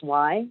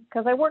 Why?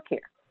 Because I work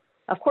here.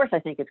 Of course I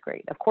think it's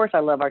great. Of course I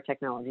love our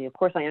technology. Of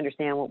course I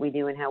understand what we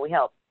do and how we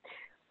help.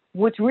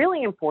 What's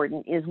really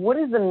important is what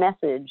is the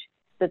message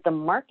that the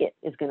market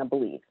is going to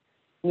believe?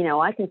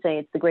 I can say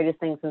it's the greatest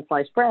thing since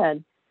sliced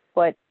bread,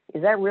 but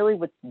is that really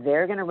what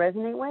they're going to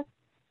resonate with?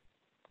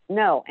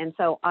 No. And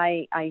so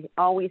I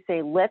always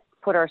say, let's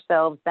put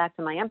ourselves back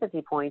to my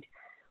empathy point.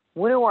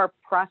 What do our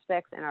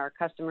prospects and our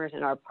customers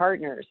and our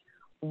partners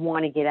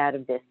want to get out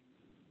of this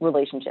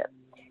relationship?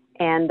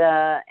 And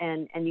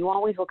you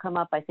always will come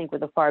up, I think,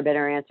 with a far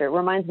better answer. It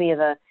reminds me of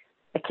a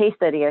case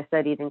study I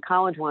studied in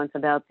college once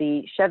about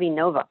the Chevy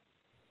Nova.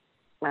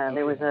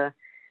 There was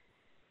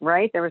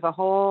a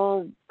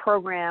whole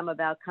program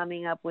about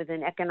coming up with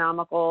an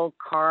economical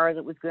car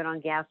that was good on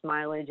gas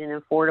mileage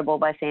and affordable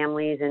by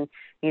families, and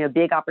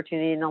big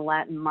opportunity in the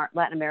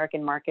Latin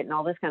American market and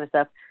all this kind of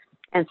stuff.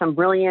 And some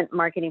brilliant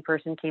marketing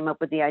person came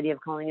up with the idea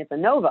of calling it the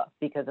Nova,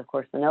 because of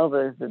course the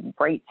Nova is the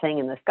bright thing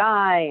in the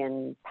sky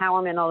and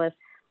empowerment and all this.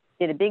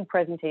 Did a big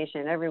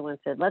presentation. Everyone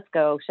said, let's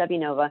go Chevy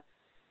Nova,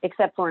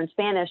 except for in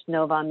Spanish,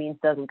 Nova means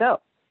doesn't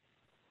go.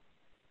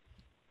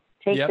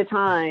 Take the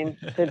time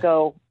to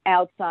go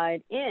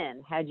outside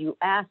in. Had you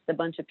asked a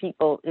bunch of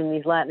people in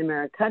these Latin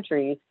American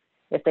countries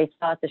if they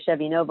thought the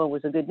Chevy Nova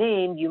was a good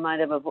name, you might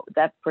have,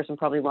 that person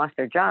probably lost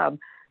their job,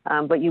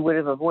 but you would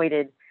have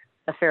avoided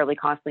a fairly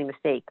costly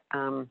mistake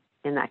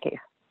in that case.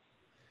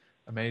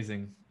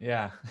 Amazing.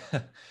 Yeah.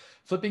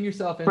 Flipping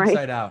yourself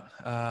inside out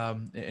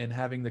and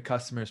having the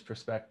customer's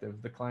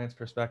perspective, the client's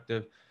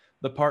perspective,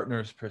 the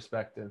partner's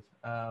perspective.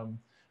 I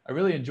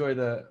really enjoy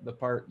the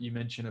part you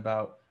mentioned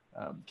about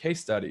case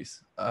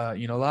studies. A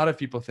lot of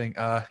people think,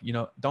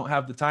 don't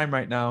have the time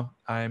right now.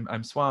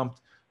 I'm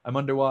swamped. I'm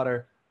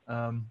underwater.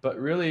 But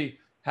really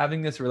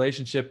having this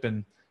relationship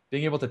and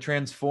being able to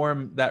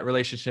transform that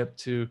relationship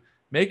to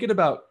make it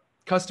about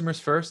customers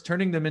first,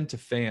 turning them into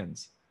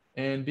fans,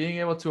 and being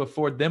able to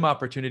afford them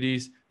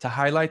opportunities to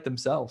highlight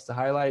themselves, to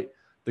highlight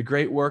the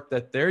great work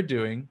that they're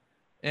doing,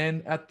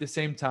 and at the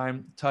same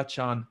time touch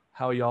on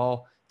how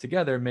y'all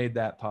together made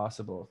that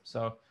possible.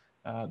 So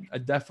I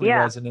definitely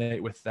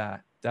resonate with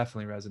that.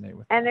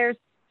 And there's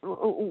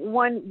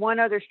one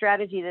other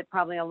strategy that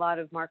probably a lot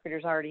of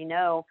marketers already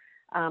know,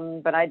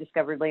 but I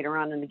discovered later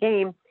on in the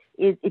game,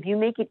 is if you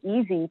make it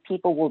easy,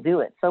 people will do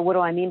it. So what do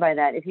I mean by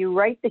that? If you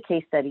write the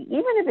case study,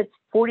 even if it's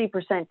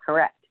 40%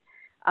 correct,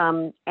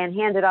 and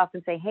hand it off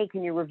and say, hey,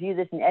 can you review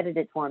this and edit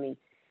it for me?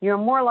 You're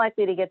more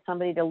likely to get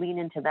somebody to lean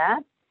into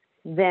that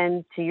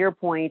than, to your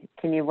point,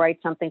 can you write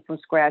something from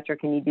scratch, or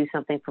can you do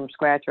something from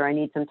scratch, or I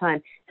need some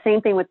time.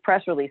 Same thing with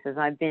press releases.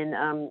 I've been,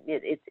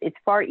 it's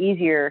far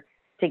easier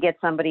to get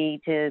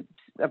somebody to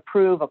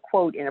approve a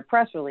quote in a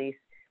press release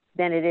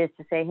than it is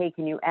to say, hey,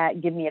 can you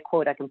give me a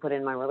quote I can put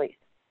in my release?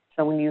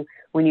 So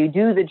when you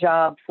do the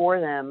job for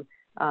them,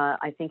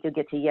 I think you'll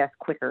get to yes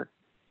quicker,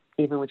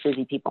 even with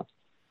busy people.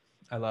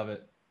 I love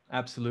it.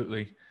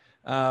 Absolutely.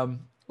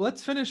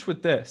 Let's finish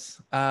with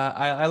this.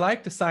 I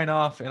like to sign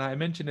off, and I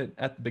mentioned it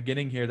at the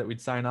beginning here that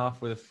we'd sign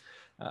off with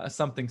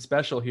something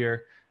special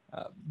here.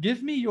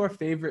 Give me your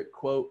favorite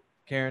quote,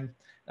 Karyn,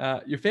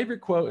 your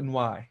favorite quote and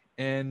why.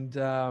 And,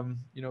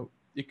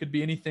 it could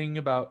be anything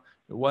about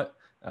what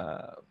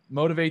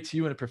motivates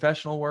you in a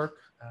professional work,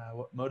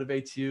 what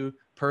motivates you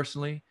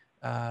personally.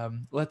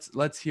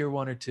 Let's hear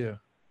one or two.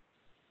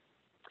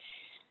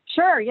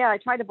 Sure. Yeah, I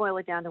tried to boil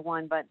it down to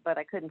one, but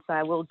I couldn't, so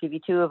I will give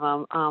you two of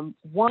them.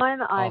 One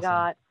I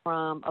got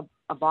from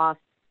a boss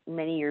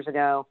many years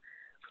ago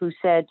who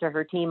said to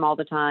her team all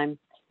the time,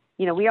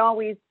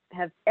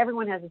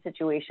 everyone has a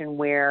situation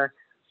where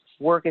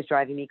work is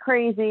driving me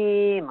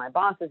crazy, my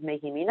boss is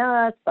making me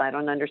nuts, I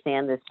don't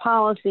understand this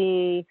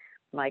policy,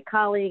 my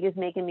colleague is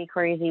making me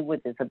crazy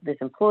with this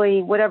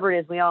employee, whatever it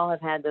is. We all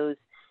have had those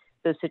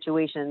those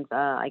situations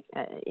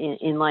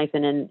in life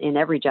and in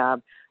every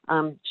job.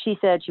 She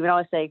said she would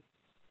always say,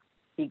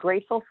 be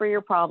grateful for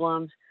your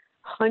problems.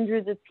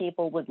 Hundreds of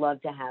people would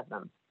love to have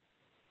them.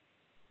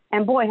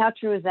 And boy, how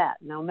true is that?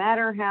 No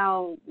matter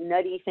how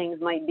nutty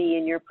things might be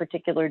in your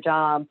particular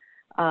job,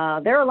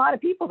 there are a lot of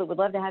people that would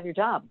love to have your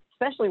job,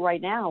 especially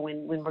right now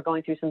when we're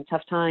going through some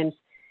tough times,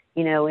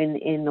 you know,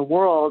 in the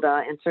world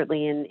and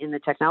certainly in the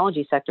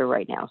technology sector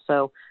right now.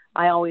 So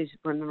I always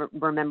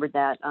remembered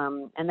that.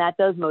 And that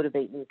does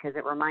motivate me because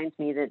it reminds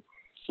me that,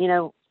 you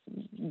know,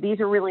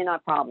 these are really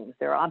not problems.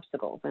 They're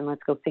obstacles, and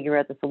let's go figure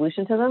out the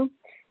solution to them.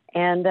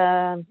 And,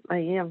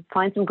 you know,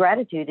 find some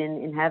gratitude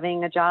in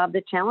having a job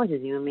that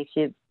challenges you and makes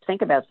you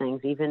think about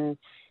things, even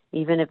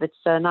if it's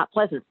not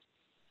pleasant.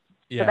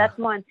 Yeah. So that's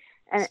one.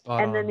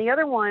 And then the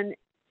other one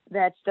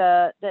that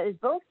is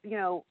both, you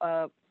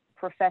know,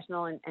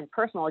 professional and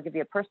personal. I'll give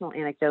you a personal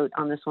anecdote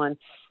on this one.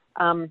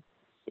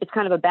 It's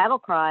kind of a battle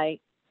cry.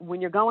 When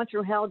you're going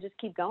through hell, just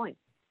keep going.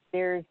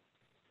 There's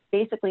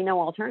basically no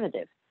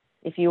alternative.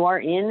 If you are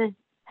in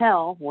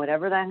hell,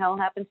 whatever that hell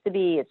happens to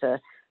be, it's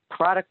a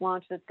product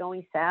launch that's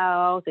going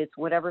south, it's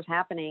whatever's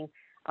happening,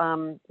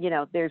 you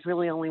know, there's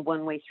really only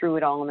one way through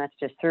it all, and that's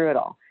just through it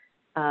all.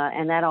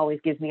 And that always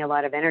gives me a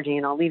lot of energy.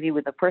 And I'll leave you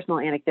with a personal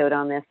anecdote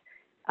on this.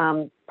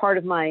 Part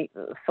of my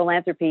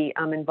philanthropy,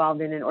 I'm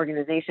involved in an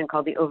organization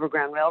called the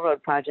Overground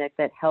Railroad Project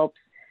that helps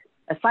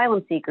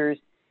asylum seekers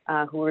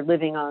who are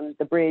living on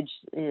the bridge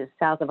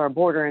south of our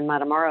border in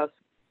Matamoros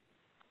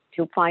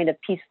to find a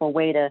peaceful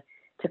way to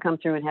come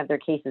through and have their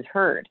cases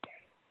heard.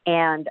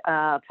 And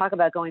talk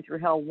about going through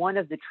hell. One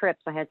of the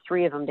trips, I had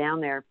 3 of them down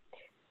there.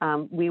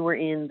 We were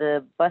in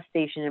the bus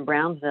station in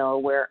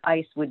Brownsville where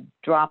ICE would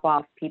drop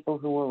off people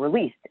who were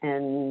released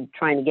and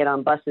trying to get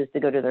on buses to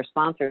go to their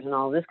sponsors and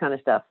all this kind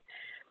of stuff.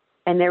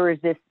 And there was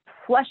this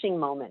flushing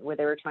moment where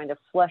they were trying to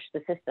flush the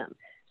system.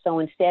 So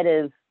instead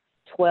of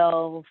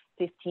 12,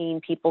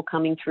 15 people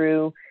coming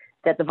through,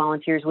 that the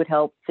volunteers would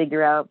help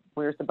figure out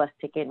where's the bus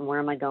ticket and where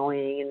am I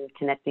going and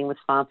connecting with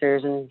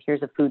sponsors and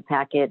here's a food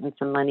packet and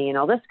some money and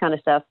all this kind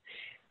of stuff.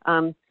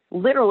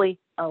 Literally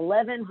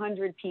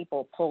 1,100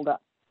 people pulled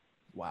up.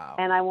 Wow.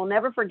 And I will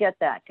never forget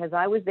that because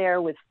I was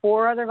there with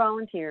 4 other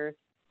volunteers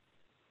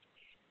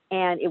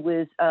and it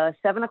was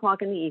 7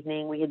 o'clock in the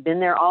evening. We had been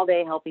there all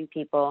day helping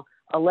people.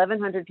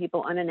 1,100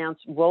 people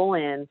unannounced roll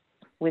in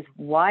with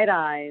wide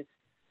eyes,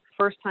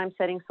 first time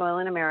setting soil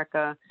in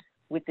America,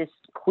 with this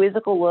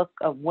quizzical look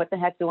of what the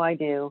heck do I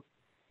do?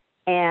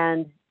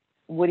 And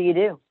what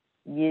do?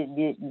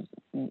 It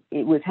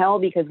was hell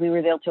because we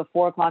were there till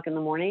 4 o'clock in the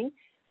morning,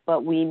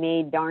 but we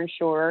made darn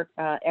sure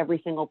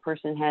every single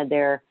person had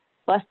their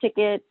bus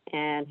ticket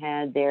and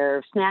had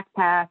their snack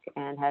pack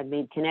and had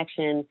made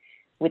connection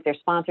with their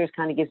sponsors.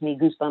 Kind of gives me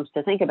goosebumps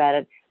to think about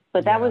it.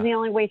 But that was the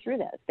only way through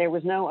that. There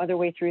was no other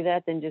way through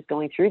that than just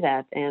going through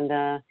that.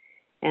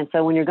 And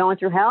so when you're going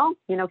through hell,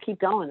 you know, keep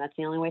going. That's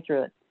the only way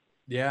through it.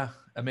 Yeah.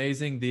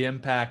 Amazing. The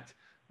impact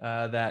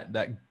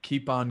that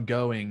keep on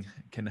going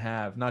can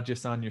have, not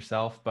just on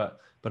yourself, but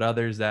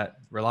others that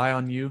rely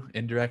on you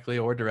indirectly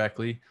or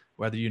directly,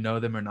 whether you know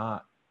them or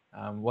not.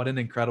 What an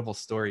incredible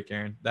story,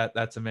 Karyn.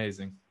 That's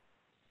amazing.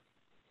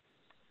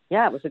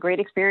 Yeah, it was a great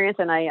experience.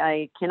 And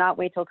I cannot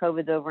wait till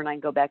COVID's over and I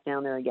can go back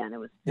down there again. It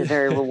was a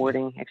very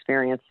rewarding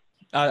experience.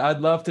 I'd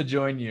love to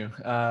join you.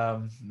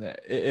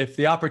 If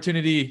the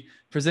opportunity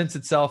presents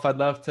itself, I'd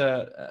love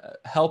to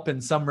help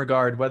in some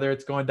regard, whether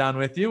it's going down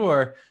with you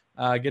or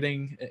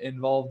getting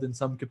involved in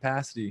some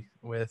capacity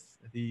with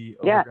the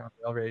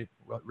Overground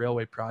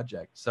Railway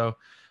project. So,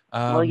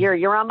 well,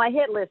 you're on my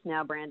hit list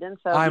now, Brandon.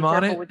 So I'm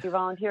on it. What you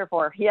volunteer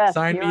for? Yes,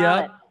 sign me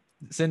up.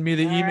 Send me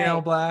the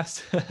email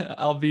blast.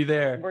 I'll be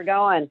there. We're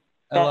going.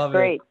 That's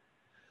great.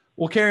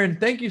 Well, Karyn,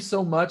 thank you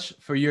so much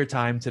for your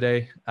time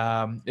today.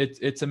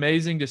 It's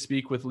amazing to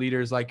speak with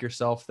leaders like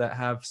yourself that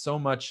have so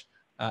much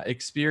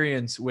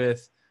experience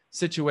with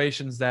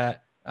situations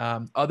that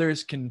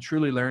others can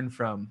truly learn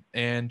from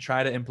and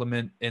try to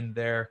implement in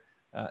their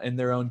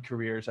own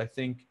careers. I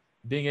think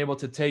being able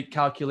to take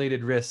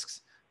calculated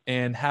risks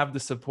and have the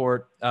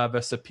support of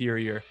a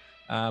superior,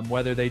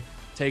 whether they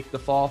take the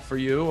fall for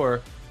you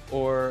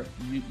or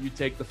you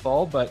take the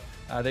fall, but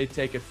they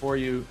take it for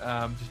you.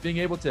 Just being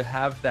able to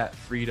have that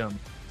freedom,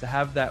 to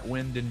have that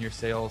wind in your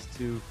sails,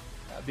 to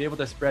be able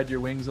to spread your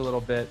wings a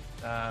little bit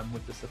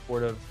with the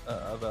support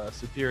of a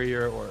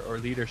superior or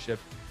leadership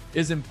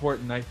is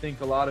important. I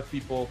think a lot of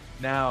people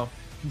now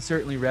can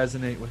certainly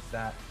resonate with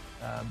that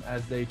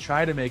as they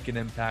try to make an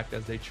impact,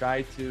 as they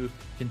try to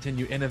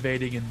continue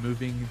innovating and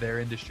moving their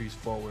industries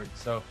forward.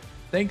 So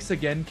thanks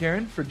again,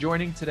 Karyn, for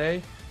joining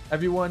today.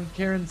 Everyone,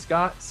 Karyn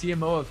Scott,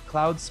 CMO of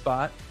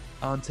Kloudspot,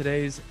 on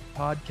today's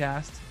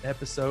podcast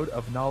episode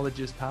of Knowledge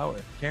is Power.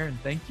 Karyn,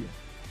 thank you.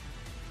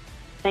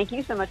 Thank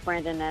you so much,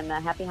 Brandon, and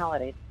happy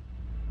holidays.